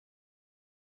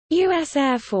U.S.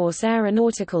 Air Force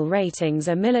aeronautical ratings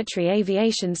are military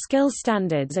aviation skills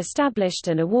standards established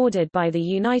and awarded by the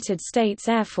United States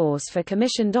Air Force for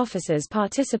commissioned officers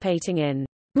participating in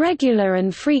regular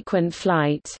and frequent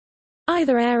flight,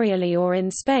 either aerially or in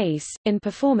space, in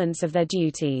performance of their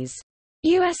duties.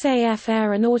 USAF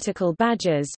aeronautical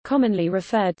badges, commonly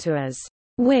referred to as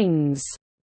wings,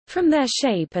 from their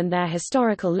shape and their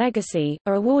historical legacy,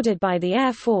 are awarded by the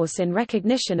Air Force in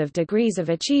recognition of degrees of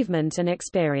achievement and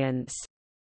experience.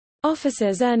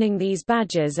 Officers earning these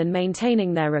badges and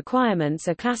maintaining their requirements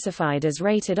are classified as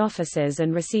rated officers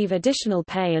and receive additional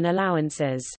pay and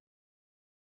allowances.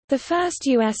 The first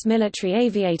U.S. Military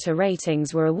Aviator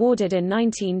ratings were awarded in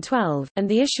 1912, and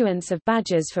the issuance of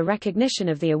badges for recognition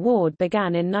of the award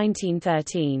began in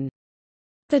 1913.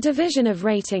 The division of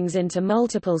ratings into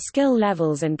multiple skill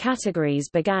levels and categories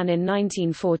began in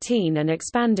 1914 and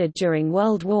expanded during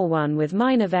World War I with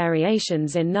minor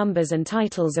variations in numbers and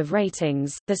titles of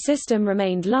ratings. The system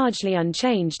remained largely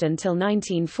unchanged until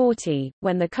 1940,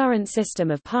 when the current system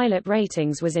of pilot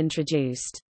ratings was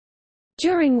introduced.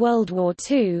 During World War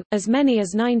II, as many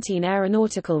as 19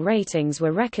 aeronautical ratings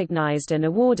were recognized and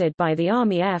awarded by the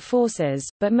Army Air Forces,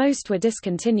 but most were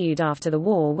discontinued after the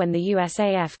war when the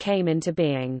USAF came into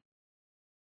being.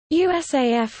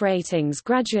 USAF ratings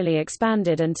gradually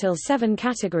expanded until 7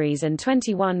 categories and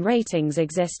 21 ratings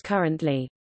exist currently.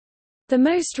 The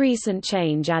most recent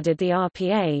change added the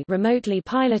RPA remotely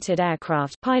piloted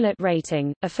aircraft pilot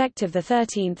rating, effective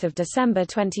 13 December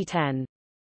 2010.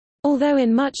 Although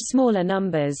in much smaller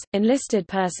numbers, enlisted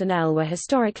personnel were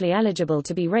historically eligible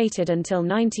to be rated until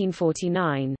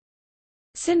 1949.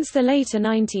 Since the later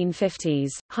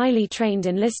 1950s, highly trained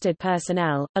enlisted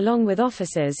personnel, along with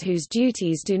officers whose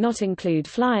duties do not include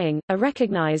flying, are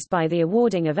recognized by the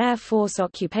awarding of Air Force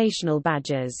occupational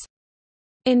badges.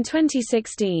 In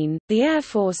 2016, the Air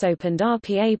Force opened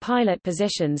RPA pilot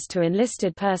positions to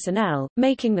enlisted personnel,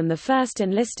 making them the first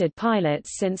enlisted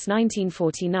pilots since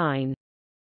 1949.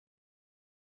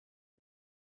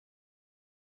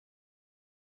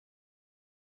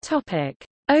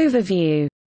 Overview.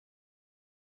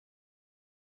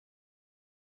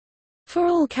 For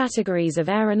all categories of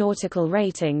aeronautical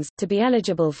ratings, to be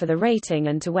eligible for the rating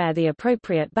and to wear the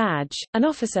appropriate badge, an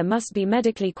officer must be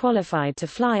medically qualified to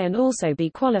fly and also be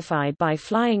qualified by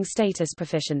flying status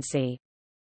proficiency.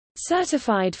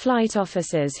 Certified flight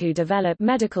officers who develop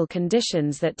medical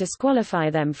conditions that disqualify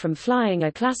them from flying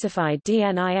are classified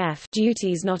DNIF,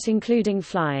 duties not including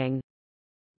flying.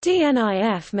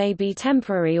 DNIF may be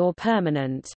temporary or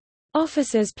permanent.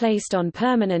 Officers placed on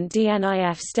permanent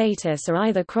DNIF status are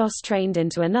either cross-trained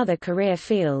into another career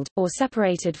field, or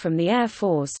separated from the Air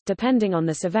Force, depending on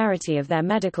the severity of their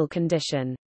medical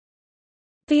condition.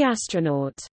 The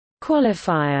astronaut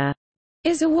qualifier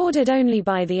is awarded only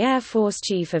by the Air Force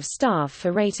Chief of Staff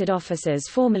for rated officers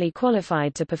formally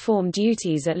qualified to perform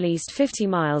duties at least 50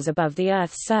 miles above the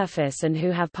Earth's surface and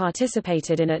who have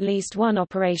participated in at least one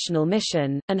operational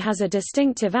mission, and has a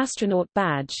distinctive astronaut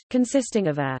badge, consisting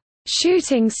of a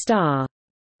shooting star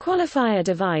qualifier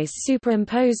device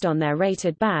superimposed on their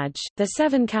rated badge. The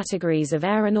 7 categories of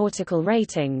aeronautical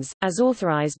ratings, as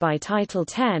authorized by Title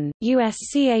 10,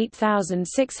 USC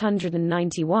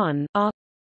 8691, are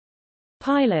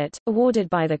Pilot, awarded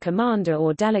by the Commander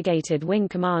or Delegated Wing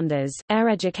Commanders, Air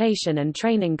Education and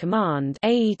Training Command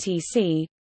 (AETC).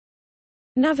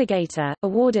 Navigator,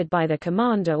 awarded by the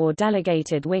Commander or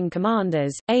Delegated Wing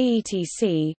Commanders,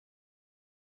 AETC.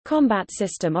 Combat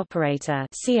System Operator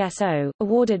 (CSO),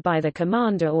 awarded by the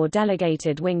Commander or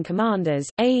Delegated Wing Commanders,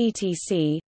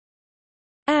 AETC.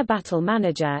 Air Battle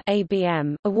Manager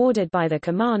 (ABM), awarded by the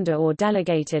Commander or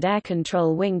Delegated Air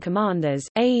Control Wing Commanders,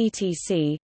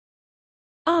 AETC.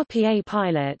 RPA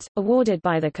Pilot, awarded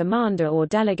by the Commander or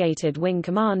Delegated Wing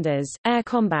Commanders, Air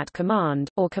Combat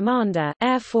Command, or Commander,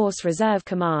 Air Force Reserve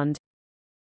Command.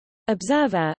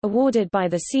 Observer, awarded by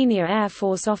the Senior Air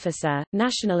Force Officer,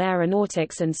 National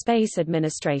Aeronautics and Space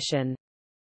Administration.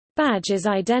 Badge is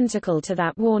identical to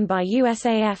that worn by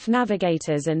USAF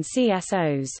navigators and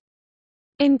CSOs.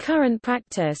 In current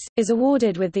practice, is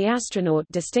awarded with the astronaut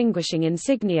distinguishing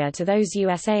insignia to those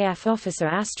USAF officer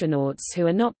astronauts who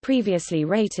are not previously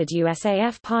rated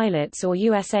USAF pilots or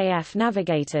USAF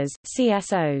navigators,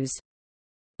 CSOs.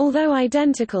 Although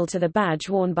identical to the badge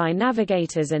worn by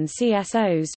navigators and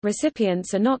CSOs,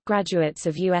 recipients are not graduates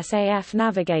of USAF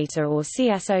navigator or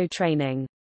CSO training.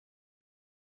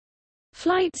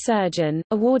 Flight Surgeon,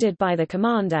 awarded by the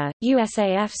Commander,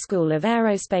 USAF School of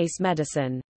Aerospace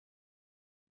Medicine.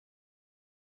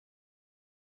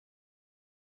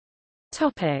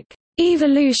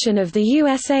 Evolution of the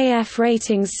USAF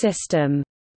ratings system.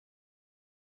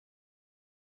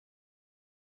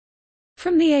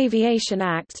 From the Aviation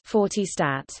Act 40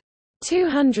 Stat.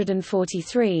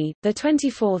 243,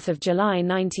 24 July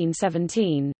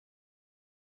 1917,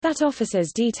 that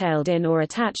officers detailed in or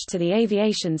attached to the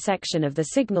aviation section of the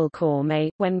Signal Corps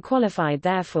may, when qualified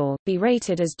therefore, be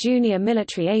rated as Junior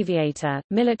Military Aviator,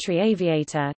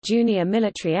 Junior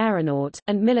Military Aeronaut,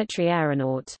 and Military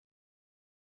Aeronaut.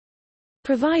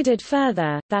 Provided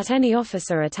further, that any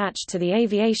officer attached to the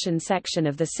aviation section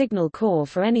of the Signal Corps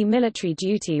for any military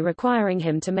duty requiring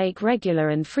him to make regular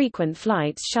and frequent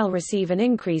flights shall receive an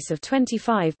increase of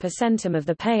 25% of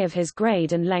the pay of his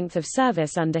grade and length of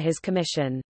service under his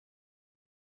commission.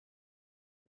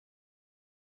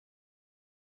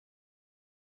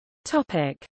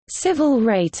 Civil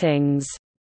ratings.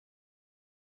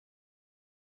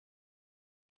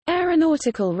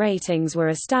 Aeronautical ratings were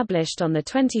established on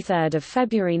 23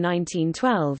 February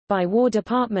 1912, by War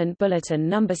Department Bulletin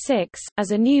No. 6,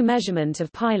 as a new measurement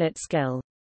of pilot skill.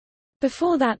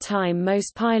 Before that time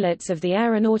most pilots of the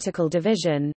Aeronautical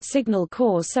Division, Signal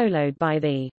Corps soloed by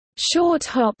the short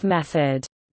hop method,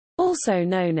 also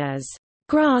known as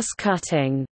grass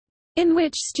cutting, in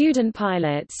which student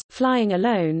pilots, flying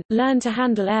alone, learned to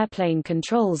handle airplane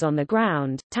controls on the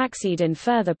ground, taxied in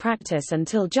further practice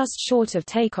until just short of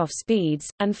takeoff speeds,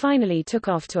 and finally took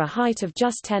off to a height of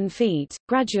just 10 feet,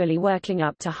 gradually working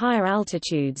up to higher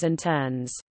altitudes and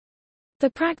turns. The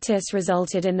practice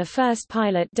resulted in the first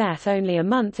pilot death only a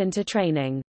month into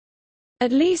training.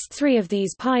 At least 3 of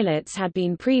these pilots had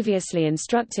been previously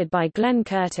instructed by Glenn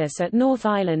Curtis at North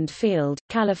Island Field,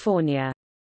 California.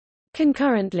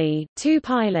 Concurrently, 2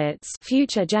 pilots,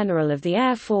 future General of the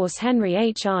Air Force Henry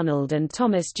H. Arnold and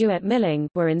Thomas Jewett Milling,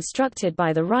 were instructed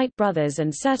by the Wright brothers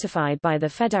and certified by the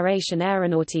Fédération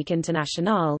Aéronautique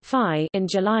Internationale (FAI) in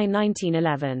July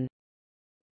 1911.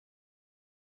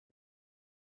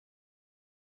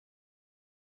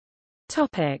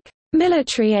 Topic: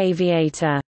 Military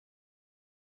Aviator.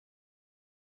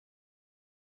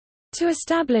 To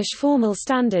establish formal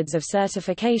standards of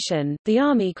certification, the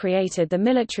Army created the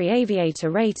Military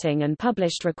Aviator rating and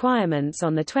published requirements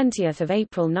on 20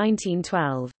 April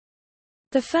 1912.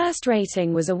 The first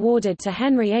rating was awarded to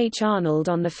Henry H. Arnold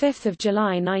on 5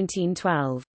 July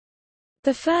 1912.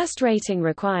 The first rating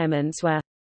requirements were: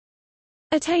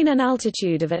 attain an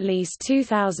altitude of at least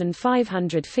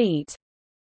 2,500 feet,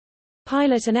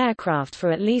 pilot an aircraft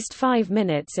for at least 5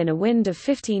 minutes in a wind of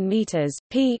 15 meters,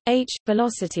 p.h.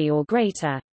 velocity or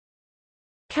greater.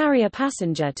 Carry a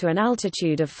passenger to an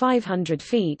altitude of 500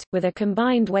 feet, with a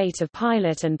combined weight of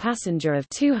pilot and passenger of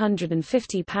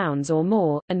 250 pounds or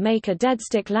more, and make a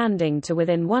dead-stick landing to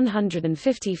within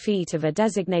 150 feet of a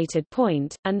designated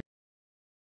point, and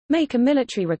make a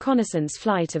military reconnaissance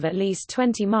flight of at least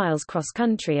 20 miles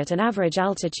cross-country at an average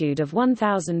altitude of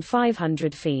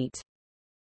 1,500 feet.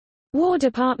 War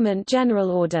Department General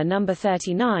Order No.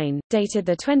 39, dated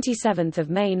 27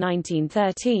 May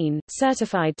 1913,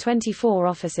 certified 24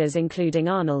 officers including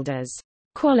Arnold as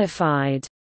qualified,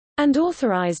 and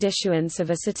authorized issuance of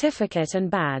a certificate and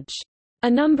badge.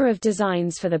 A number of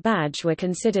designs for the badge were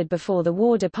considered before the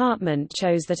War Department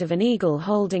chose that of an eagle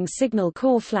holding Signal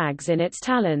Corps flags in its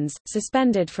talons,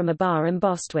 suspended from a bar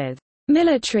embossed with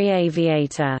Military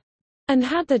Aviator, and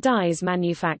had the dies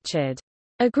manufactured.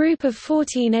 A group of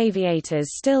 14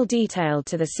 aviators still detailed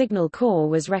to the Signal Corps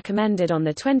was recommended on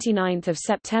 29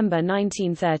 September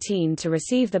 1913 to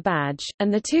receive the badge,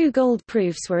 and the 2 gold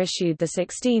proofs were issued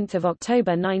 16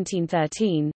 October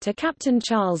 1913, to Captain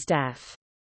Charles Deaf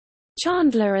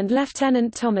Chandler and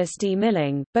Lieutenant Thomas D.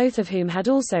 Milling, both of whom had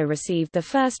also received the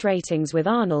first ratings with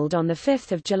Arnold on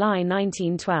 5 July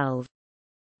 1912.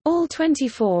 All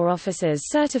 24 officers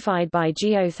certified by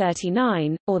GO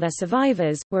 39, or their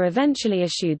survivors, were eventually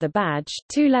issued the badge.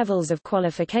 2 levels of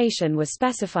qualification were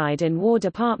specified in War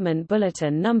Department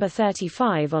Bulletin No.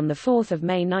 35 on 4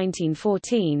 May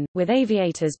 1914, with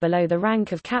aviators below the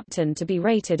rank of captain to be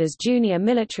rated as Junior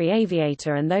Military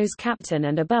Aviator and those captain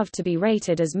and above to be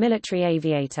rated as Military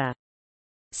Aviator.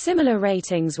 Similar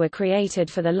ratings were created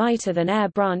for the lighter-than-air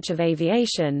branch of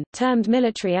aviation, termed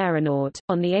Military Aeronaut.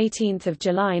 On 18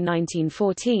 July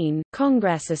 1914,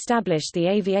 Congress established the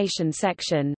Aviation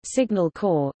Section, Signal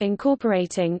Corps,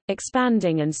 incorporating,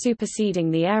 expanding and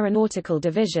superseding the Aeronautical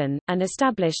Division, and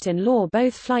established in law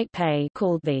both flight pay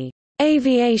called the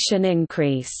Aviation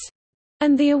Increase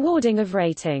and the awarding of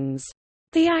ratings.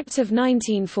 The Act of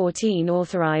 1914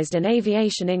 authorized an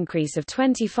aviation increase of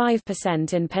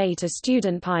 25% in pay to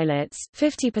student pilots,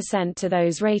 50% to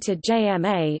those rated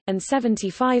JMA, and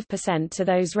 75% to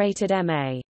those rated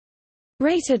MA.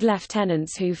 Rated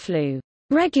lieutenants who flew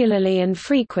regularly and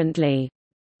frequently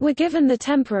were given the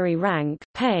temporary rank,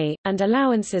 pay, and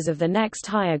allowances of the next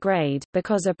higher grade,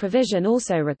 because a provision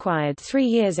also required 3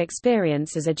 years'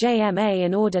 experience as a JMA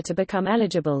in order to become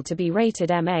eligible to be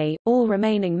rated MA. All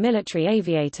remaining military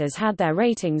aviators had their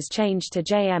ratings changed to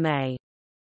JMA.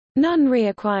 None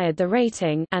reacquired the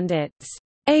rating and its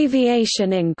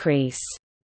aviation increase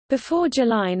before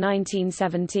July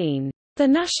 1917. The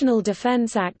National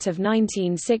Defense Act of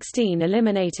 1916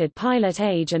 eliminated pilot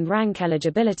age and rank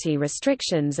eligibility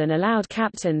restrictions and allowed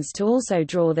captains to also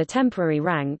draw the temporary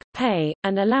rank, pay,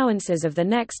 and allowances of the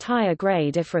next higher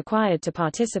grade if required to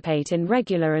participate in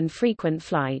regular and frequent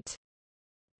flight.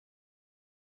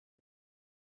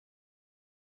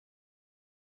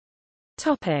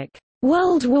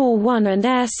 World War I and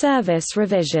Air Service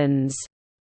revisions.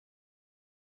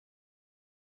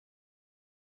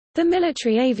 The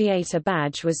Military Aviator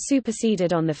badge was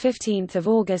superseded on 15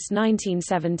 August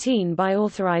 1917 by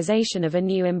authorization of a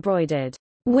new embroidered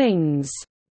wings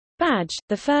badge,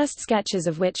 the first sketches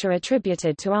of which are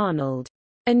attributed to Arnold.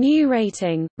 A new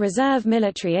rating, Reserve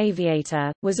Military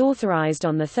Aviator, was authorized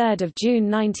on 3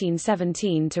 June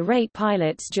 1917 to rate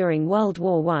pilots during World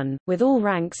War I, with all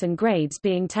ranks and grades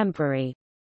being temporary.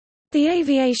 The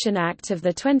Aviation Act of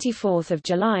 24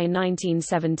 July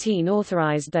 1917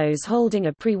 authorized those holding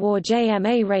a pre-war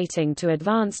JMA rating to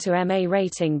advance to MA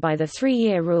rating by the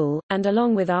 3-year rule, and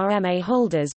along with RMA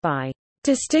holders, by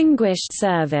distinguished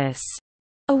service.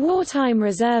 A wartime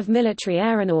reserve military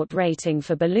aeronaut rating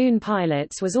for balloon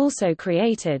pilots was also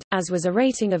created, as was a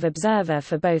rating of observer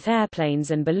for both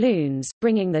airplanes and balloons,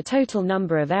 bringing the total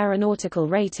number of aeronautical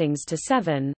ratings to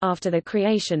 7. After the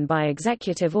creation by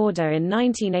executive order in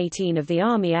 1918 of the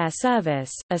Army Air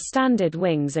Service, a standard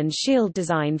wings and shield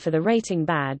design for the rating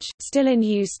badge, still in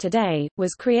use today,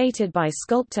 was created by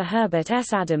sculptor Herbert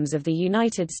S. Adams of the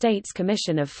United States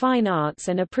Commission of Fine Arts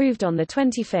and approved on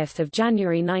 25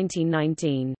 January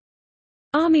 1919.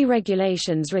 Army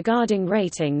regulations regarding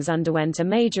ratings underwent a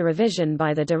major revision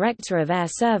by the Director of Air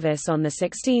Service on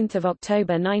 16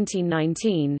 October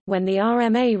 1919, when the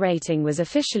RMA rating was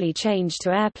officially changed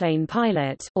to airplane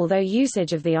pilot. Although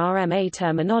usage of the RMA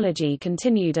terminology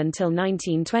continued until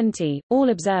 1920, all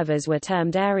observers were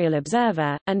termed aerial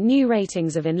observer, and new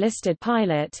ratings of enlisted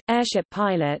pilot, airship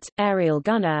pilot, aerial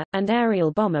gunner, and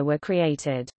aerial bomber were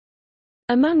created.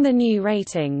 Among the new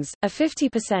ratings, a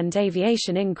 50%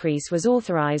 aviation increase was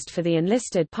authorized for the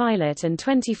enlisted pilot and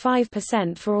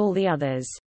 25% for all the others.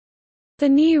 The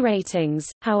new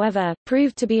ratings, however,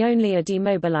 proved to be only a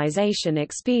demobilization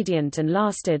expedient and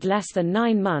lasted less than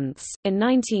 9 months. In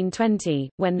 1920,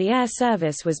 when the Air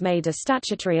Service was made a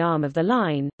statutory arm of the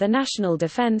line, the National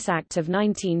Defense Act of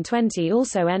 1920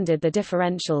 also ended the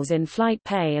differentials in flight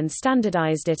pay and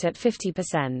standardized it at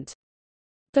 50%.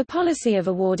 The policy of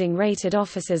awarding rated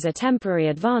officers a temporary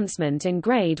advancement in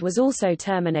grade was also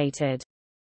terminated.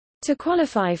 To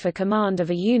qualify for command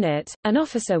of a unit, an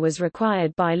officer was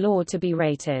required by law to be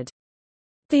rated.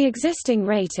 The existing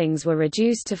ratings were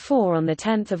reduced to 4 on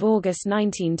 10 August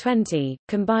 1920,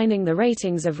 combining the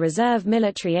ratings of Reserve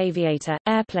Military Aviator,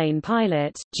 Airplane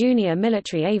Pilot, Junior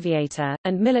Military Aviator,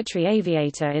 and Military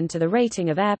Aviator into the rating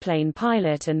of Airplane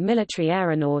Pilot and Military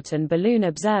Aeronaut and Balloon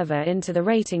Observer into the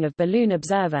rating of Balloon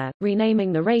Observer,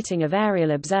 renaming the rating of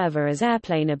Aerial Observer as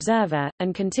Airplane Observer,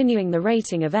 and continuing the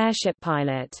rating of Airship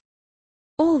Pilot.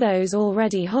 All those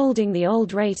already holding the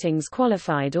old ratings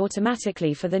qualified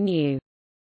automatically for the new.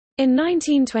 In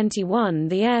 1921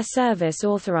 the Air Service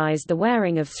authorized the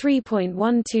wearing of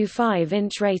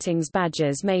 3.125-inch ratings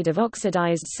badges made of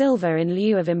oxidized silver in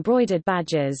lieu of embroidered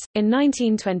badges. In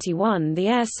 1921 the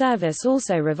Air Service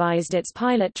also revised its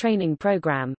pilot training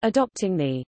program, adopting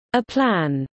the A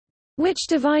plan, which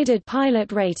divided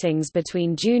pilot ratings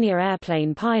between junior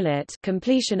airplane pilot,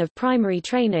 completion of primary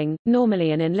training,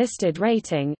 normally an enlisted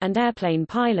rating, and airplane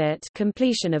pilot,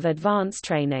 completion of advanced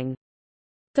training.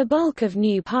 The bulk of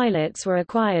new pilots were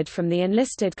acquired from the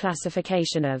enlisted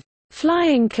classification of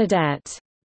flying cadet,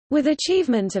 with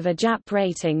achievement of a JAP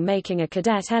rating making a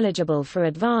cadet eligible for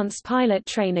advanced pilot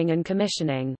training and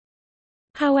commissioning.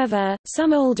 However,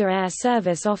 some older Air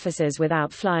Service officers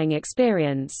without flying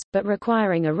experience, but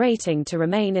requiring a rating to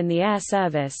remain in the Air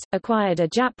Service, acquired a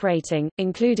JAP rating,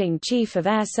 including Chief of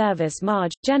Air Service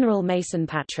Marge, General Mason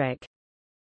Patrick.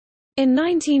 In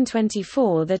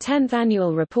 1924 the 10th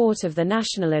annual report of the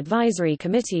National Advisory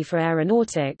Committee for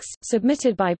Aeronautics,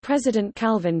 submitted by President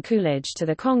Calvin Coolidge to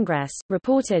the Congress,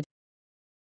 reported,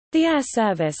 "The Air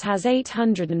Service has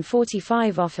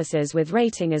 845 officers with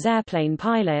rating as airplane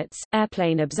pilots,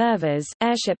 airplane observers,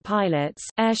 airship pilots,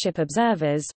 airship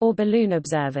observers, or balloon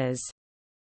observers.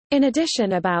 In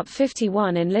addition, about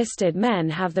 51 enlisted men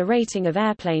have the rating of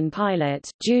airplane pilot,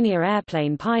 junior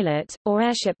airplane pilot, or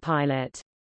airship pilot.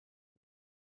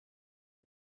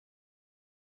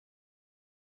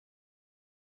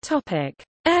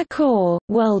 Air Corps,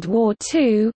 World War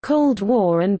II, Cold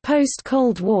War and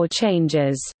post-Cold War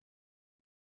changes.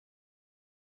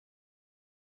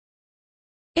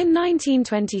 In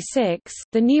 1926,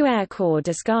 the new Air Corps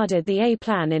discarded the A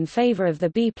plan in favor of the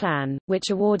B plan, which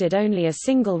awarded only a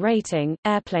single rating,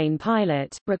 airplane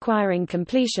pilot, requiring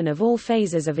completion of all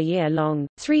phases of a year-long,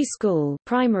 three-school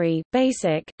primary,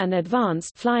 basic, and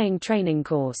advanced flying training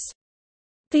course.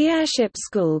 The airship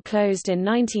school closed in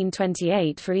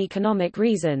 1928 for economic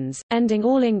reasons, ending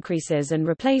all increases and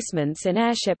replacements in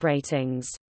airship ratings.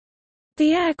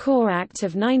 The Air Corps Act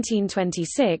of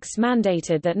 1926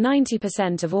 mandated that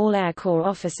 90% of all Air Corps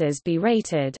officers be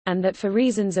rated, and that for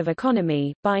reasons of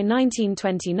economy, by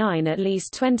 1929 at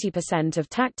least 20% of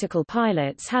tactical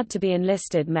pilots had to be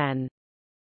enlisted men.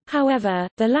 However,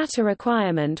 the latter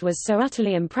requirement was so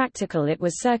utterly impractical it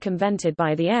was circumvented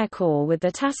by the Air Corps with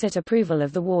the tacit approval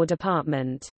of the War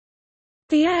Department.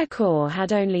 The Air Corps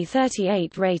had only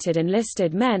 38 rated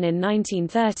enlisted men in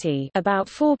 1930, about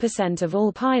 4% of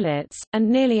all pilots, and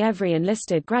nearly every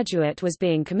enlisted graduate was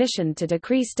being commissioned to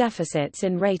decrease deficits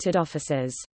in rated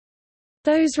officers.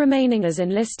 Those remaining as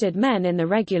enlisted men in the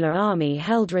regular army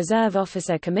held reserve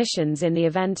officer commissions in the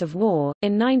event of war.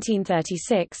 In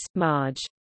 1936, Maj.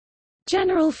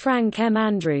 General Frank M.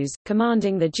 Andrews,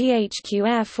 commanding the GHQ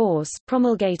Air Force,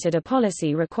 promulgated a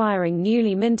policy requiring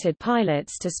newly minted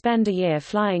pilots to spend a year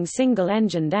flying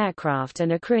single-engined aircraft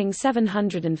and accruing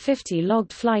 750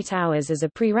 logged flight hours as a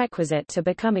prerequisite to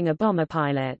becoming a bomber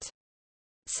pilot.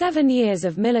 7 years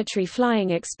of military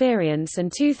flying experience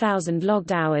and 2,000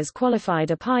 logged hours qualified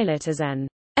a pilot as an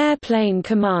airplane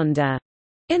commander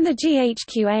in the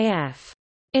GHQAF.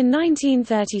 In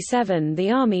 1937 the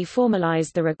Army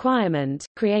formalized the requirement,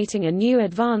 creating a new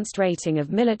advanced rating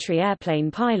of military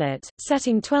airplane pilot,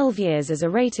 setting 12 years as a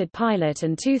rated pilot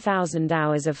and 2,000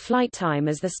 hours of flight time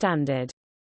as the standard.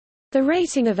 The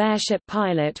rating of airship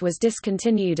pilot was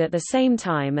discontinued at the same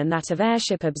time, and that of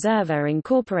airship observer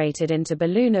incorporated into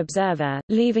balloon observer,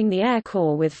 leaving the Air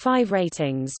Corps with 5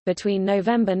 ratings. Between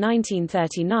November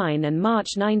 1939 and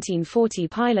March 1940,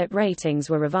 pilot ratings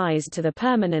were revised to the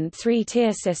permanent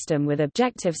 3-tier system with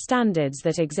objective standards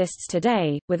that exists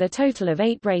today, with a total of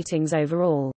 8 ratings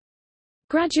overall.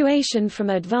 Graduation from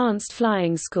advanced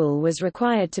flying school was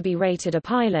required to be rated a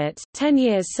pilot, 10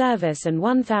 years service and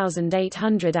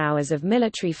 1,800 hours of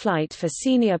military flight for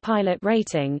senior pilot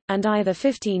rating, and either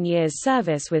 15 years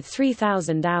service with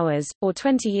 3,000 hours, or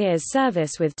 20 years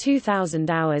service with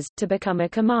 2,000 hours, to become a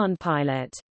command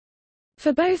pilot.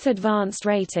 For both advanced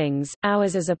ratings,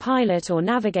 hours as a pilot or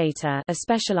navigator, a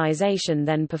specialization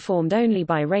then performed only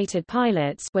by rated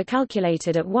pilots, were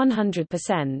calculated at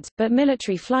 100%, but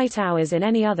military flight hours in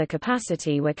any other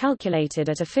capacity were calculated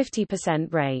at a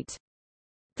 50% rate.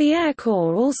 The Air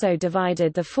Corps also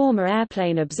divided the former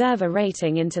airplane observer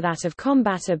rating into that of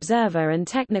combat observer and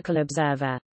technical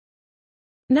observer.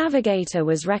 Navigator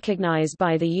was recognized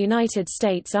by the United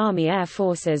States Army Air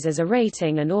Forces as a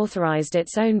rating and authorized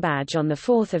its own badge on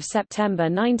 4 September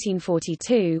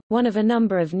 1942, one of a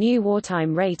number of new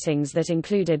wartime ratings that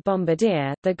included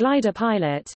Bombardier, the Glider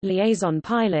Pilot, Liaison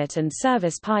Pilot and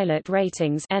Service Pilot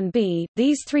ratings (NB).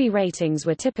 These 3 ratings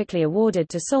were typically awarded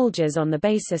to soldiers on the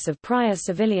basis of prior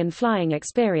civilian flying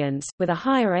experience, with a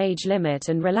higher age limit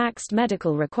and relaxed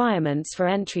medical requirements for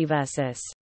entry versus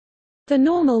the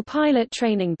normal pilot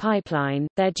training pipeline.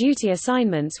 Their duty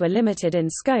assignments were limited in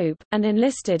scope, and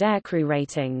enlisted aircrew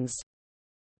ratings.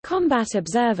 Combat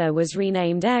Observer was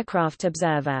renamed Aircraft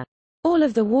Observer. All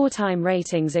of the wartime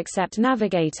ratings except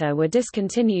Navigator were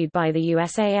discontinued by the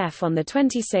USAF on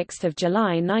 26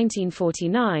 July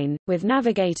 1949, with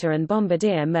Navigator and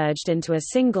Bombardier merged into a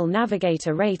single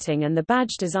Navigator rating and the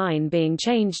badge design being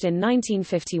changed in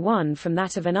 1951 from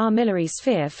that of an armillary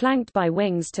sphere flanked by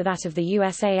wings to that of the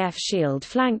USAF shield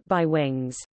flanked by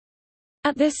wings.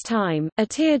 At this time, a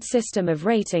tiered system of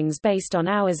ratings based on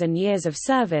hours and years of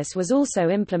service was also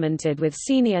implemented, with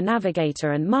Senior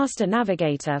Navigator and Master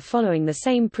Navigator following the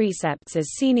same precepts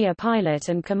as Senior Pilot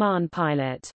and Command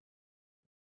Pilot.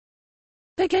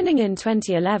 Beginning in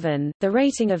 2011, the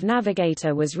rating of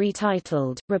Navigator was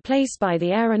retitled, replaced by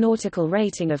the Aeronautical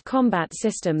Rating of Combat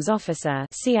Systems Officer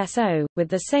 (CSO), with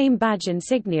the same badge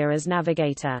insignia as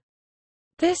Navigator.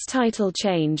 This title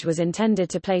change was intended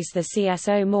to place the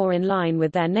CSO more in line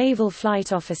with their Naval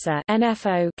Flight Officer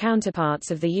 (NFO) counterparts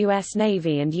of the U.S.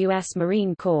 Navy and U.S.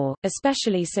 Marine Corps,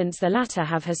 especially since the latter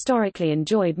have historically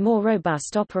enjoyed more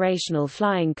robust operational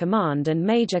flying command and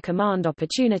major command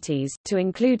opportunities, to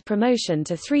include promotion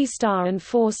to 3-star and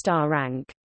 4-star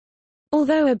rank.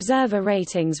 Although observer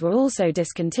ratings were also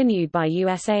discontinued by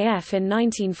USAF in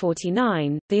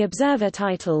 1949, the observer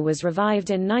title was revived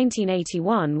in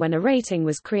 1981 when a rating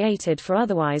was created for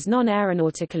otherwise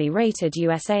non-aeronautically rated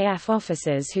USAF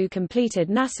officers who completed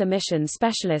NASA mission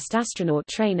specialist astronaut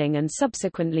training and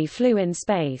subsequently flew in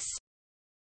space.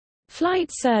 Flight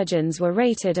surgeons were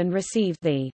rated and received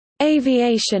the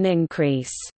aviation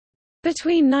increase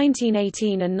between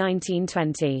 1918 and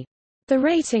 1920. The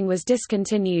rating was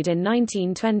discontinued in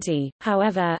 1920,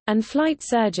 however, and flight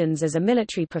surgeons as a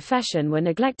military profession were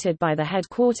neglected by the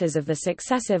headquarters of the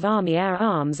successive Army Air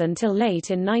Arms until late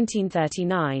in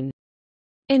 1939.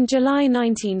 In July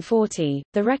 1940,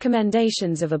 the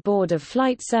recommendations of a board of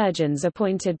flight surgeons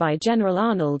appointed by General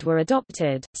Arnold were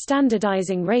adopted,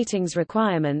 standardizing ratings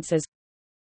requirements as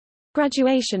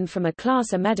graduation from a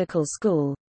class A medical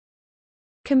school,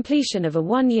 completion of a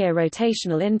 1-year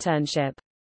rotational internship,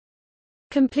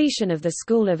 completion of the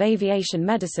School of Aviation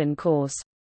Medicine course,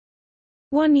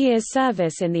 1 year's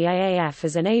service in the AAF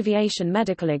as an aviation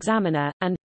medical examiner,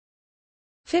 and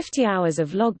 50 hours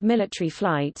of logged military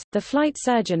flight. The flight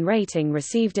surgeon rating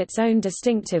received its own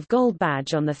distinctive gold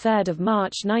badge on 3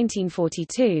 March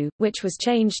 1942, which was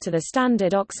changed to the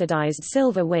standard oxidized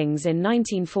silver wings in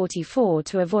 1944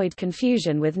 to avoid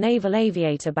confusion with naval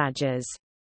aviator badges.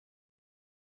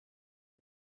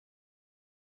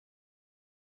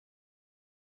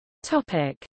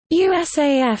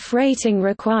 USAF rating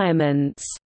requirements.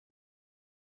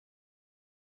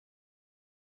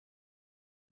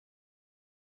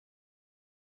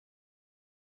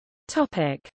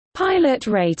 Pilot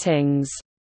ratings.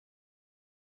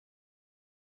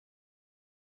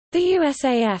 The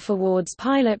USAF awards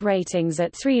pilot ratings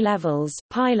at 3 levels,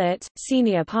 pilot,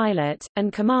 senior pilot,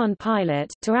 and command pilot,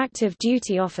 to active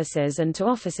duty officers and to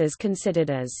officers considered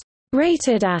as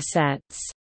rated assets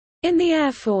in the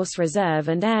Air Force Reserve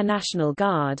and Air National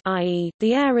Guard, i.e.,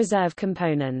 the Air Reserve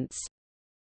components.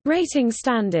 Rating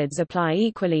standards apply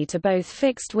equally to both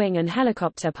fixed-wing and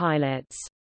helicopter pilots.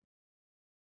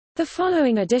 The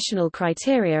following additional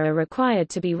criteria are required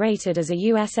to be rated as a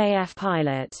USAF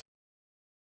pilot.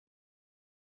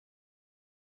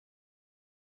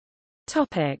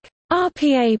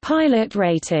 RPA pilot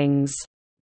ratings.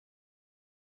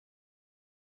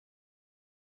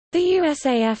 The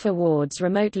USAF awards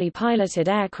remotely piloted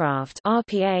aircraft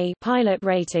 (RPA) pilot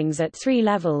ratings at 3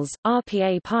 levels: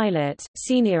 RPA pilot,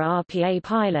 senior RPA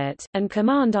pilot, and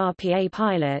command RPA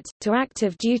pilot, to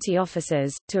active duty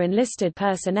officers, to enlisted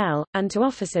personnel, and to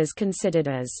officers considered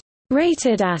as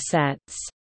rated assets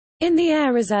in the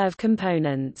Air Reserve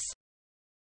components.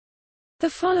 The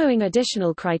following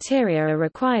additional criteria are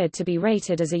required to be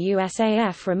rated as a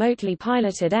USAF remotely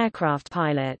piloted aircraft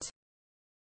pilot.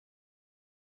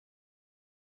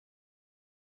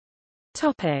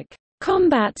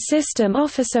 Combat System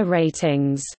Officer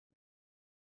ratings.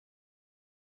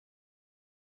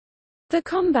 The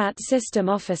Combat System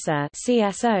Officer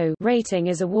 (CSO) rating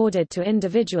is awarded to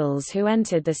individuals who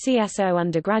entered the CSO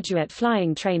undergraduate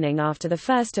flying training after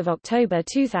 1 October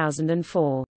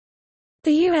 2004.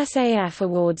 The USAF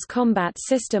awards Combat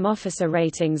System Officer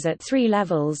ratings at 3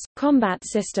 levels: Combat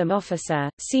System Officer,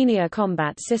 Senior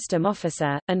Combat System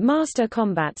Officer, and Master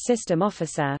Combat System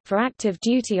Officer, for active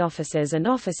duty officers and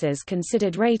officers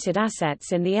considered rated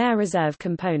assets in the Air Reserve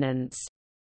components.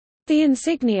 The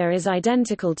insignia is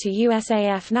identical to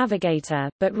USAF Navigator,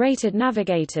 but rated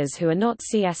navigators who are not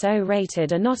CSO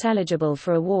rated are not eligible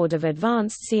for award of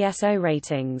advanced CSO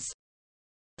ratings.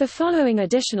 The following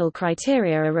additional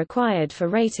criteria are required for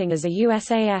rating as a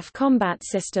USAF Combat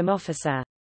System Officer.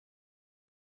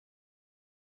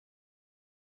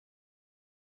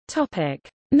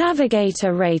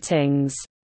 Navigator ratings.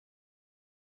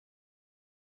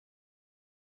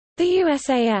 The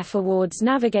USAF awards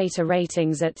Navigator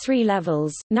ratings at 3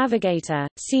 levels: Navigator,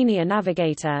 Senior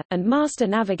Navigator, and Master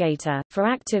Navigator, for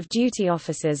active duty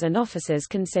officers and officers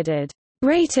considered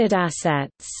rated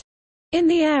assets in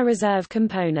the Air Reserve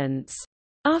components.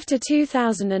 After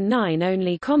 2009,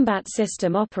 only combat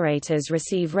system operators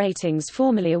receive ratings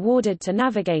formally awarded to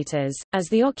navigators, as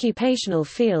the occupational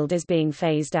field is being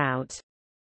phased out.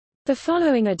 The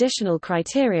following additional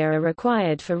criteria are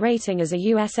required for rating as a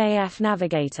USAF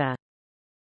navigator.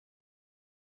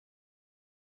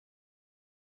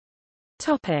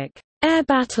 Air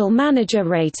Battle Manager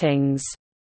ratings.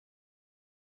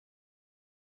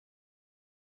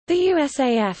 The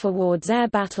USAF awards Air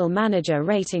Battle Manager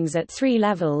ratings at 3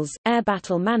 levels: Air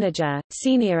Battle Manager,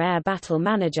 Senior Air Battle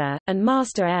Manager, and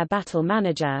Master Air Battle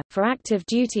Manager, for active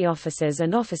duty officers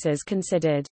and officers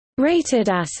considered rated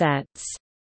assets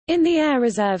in the Air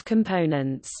Reserve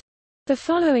components. The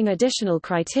following additional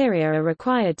criteria are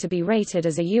required to be rated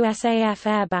as a USAF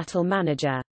Air Battle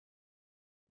Manager.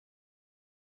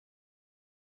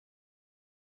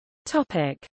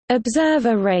 Topic: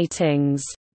 Observer ratings.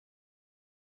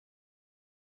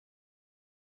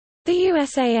 The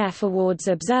USAF awards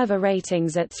observer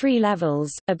ratings at 3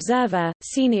 levels: Observer,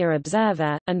 Senior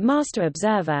Observer, and Master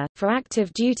Observer, for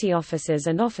active duty officers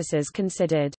and officers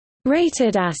considered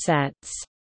rated assets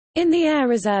in the Air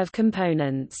Reserve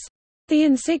components. The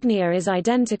insignia is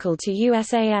identical to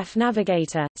USAF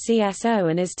Navigator, CSO,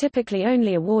 and is typically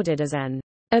only awarded as an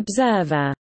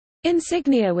observer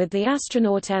insignia with the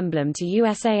astronaut emblem to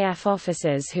USAF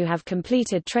officers who have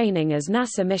completed training as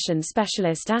NASA mission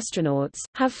specialist astronauts,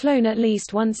 have flown at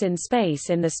least once in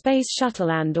space in the Space Shuttle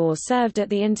and/or served at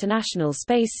the International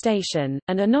Space Station,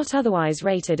 and are not otherwise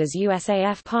rated as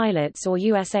USAF pilots or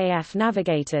USAF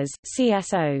navigators,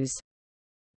 CSOs.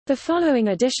 The following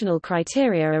additional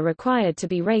criteria are required to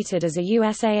be rated as a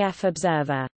USAF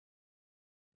observer.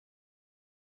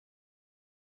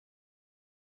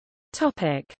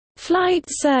 Topic: Flight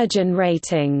surgeon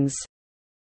ratings.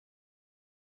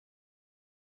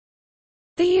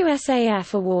 The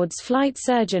USAF awards flight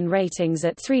surgeon ratings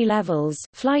at 3 levels: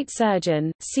 Flight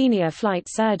Surgeon, Senior Flight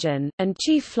Surgeon, and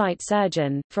Chief Flight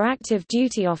Surgeon, for active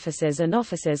duty officers and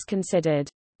officers considered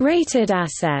rated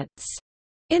assets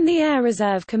in the Air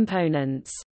Reserve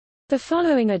components. The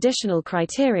following additional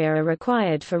criteria are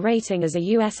required for rating as a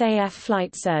USAF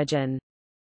flight surgeon.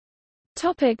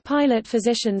 Pilot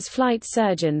physicians. Flight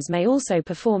surgeons may also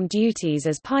perform duties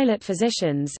as pilot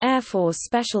physicians, Air Force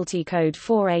Specialty Code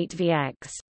 48VX.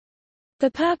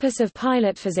 The purpose of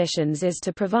pilot physicians is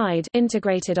to provide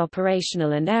integrated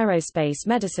operational and aerospace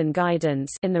medicine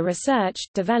guidance in the research,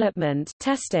 development,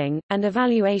 testing, and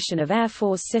evaluation of Air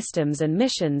Force systems and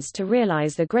missions to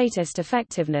realize the greatest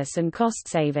effectiveness and cost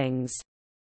savings.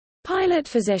 Pilot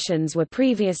physicians were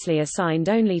previously assigned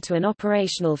only to an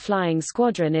operational flying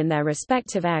squadron in their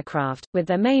respective aircraft, with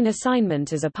their main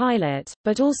assignment as a pilot,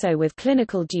 but also with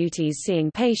clinical duties seeing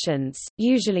patients,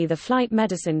 usually the flight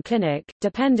medicine clinic,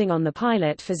 depending on the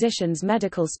pilot physician's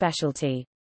medical specialty.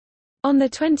 On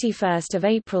 21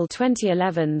 April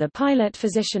 2011, the Pilot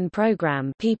Physician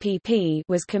Program (PPP)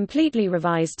 was completely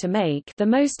revised to make the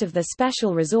most of the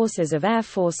special resources of Air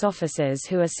Force officers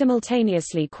who are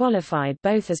simultaneously qualified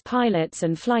both as pilots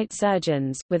and flight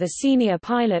surgeons, with a senior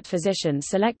pilot physician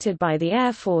selected by the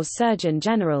Air Force Surgeon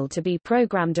General to be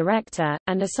program director,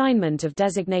 and assignment of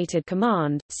designated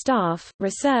command, staff,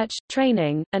 research,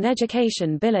 training, and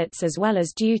education billets as well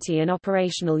as duty in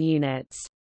operational units.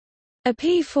 A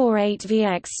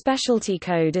P48VX specialty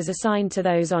code is assigned to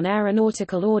those on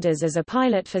aeronautical orders as a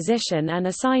pilot physician and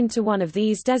assigned to one of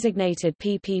these designated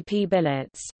PPP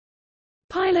billets.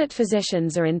 Pilot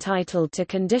physicians are entitled to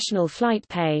conditional flight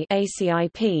pay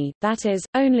 (ACIP), that is,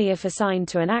 only if assigned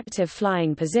to an active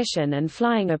flying position and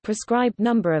flying a prescribed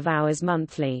number of hours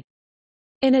monthly.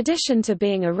 In addition to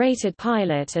being a rated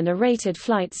pilot and a rated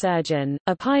flight surgeon,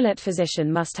 a pilot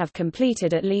physician must have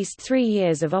completed at least 3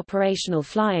 years of operational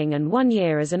flying and 1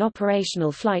 year as an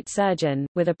operational flight surgeon,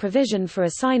 with a provision for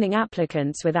assigning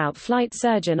applicants without flight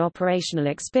surgeon operational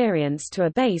experience to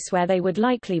a base where they would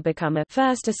likely become a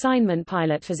first assignment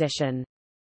pilot physician.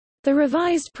 The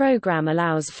revised program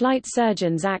allows flight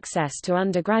surgeons access to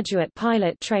undergraduate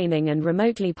pilot training and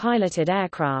remotely piloted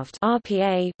aircraft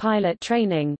 (RPA) pilot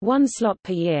training, 1 slot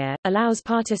per year, allows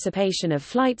participation of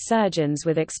flight surgeons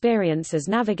with experience as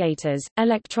navigators,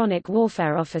 electronic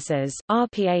warfare officers,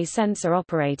 RPA sensor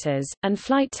operators, and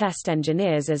flight test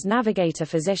engineers as navigator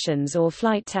physicians or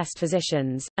flight test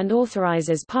physicians, and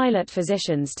authorizes pilot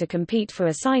physicians to compete for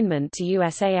assignment to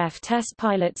USAF Test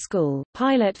Pilot School.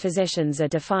 Pilot physicians are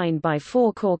defined by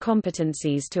 4 core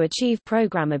competencies to achieve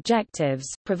program objectives,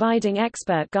 providing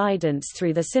expert guidance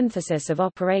through the synthesis of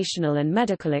operational and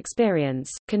medical experience,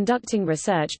 conducting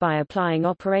research by applying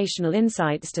operational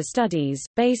insights to studies,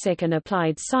 basic and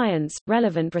applied science,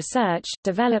 relevant research,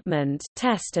 development,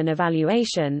 test and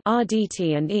evaluation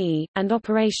 (RDT&E), and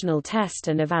operational test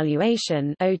and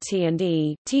evaluation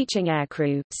 (OT&E), teaching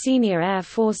aircrew, senior Air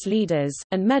Force leaders,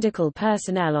 and medical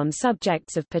personnel on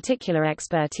subjects of particular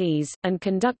expertise, and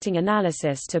conducting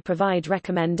analysis to provide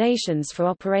recommendations for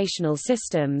operational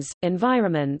systems,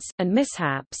 environments, and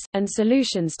mishaps, and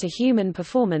solutions to human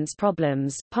performance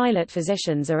problems. Pilot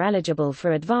physicians are eligible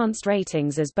for advanced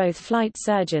ratings as both flight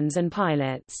surgeons and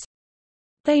pilots.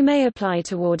 They may apply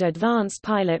toward advanced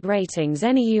pilot ratings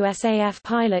any USAF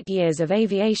pilot years of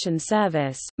aviation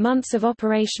service, months of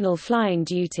operational flying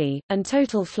duty, and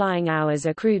total flying hours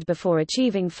accrued before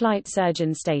achieving flight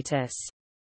surgeon status.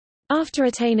 After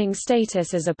attaining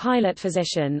status as a pilot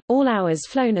physician, all hours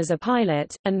flown as a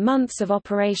pilot, and months of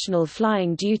operational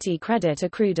flying duty credit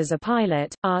accrued as a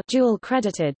pilot, are dual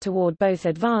credited toward both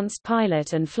advanced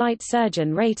pilot and flight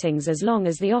surgeon ratings as long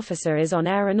as the officer is on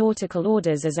aeronautical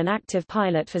orders as an active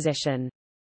pilot physician.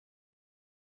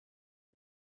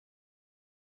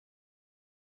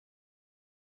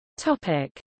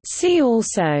 See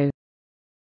also: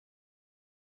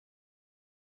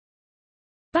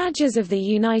 Badges of the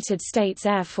United States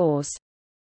Air Force,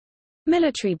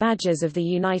 Military Badges of the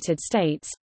United States,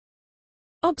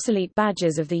 Obsolete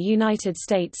Badges of the United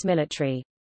States Military.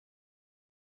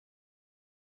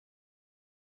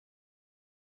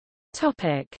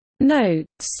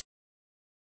 Notes.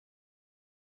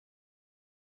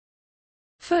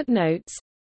 Footnotes.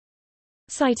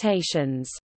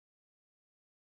 Citations.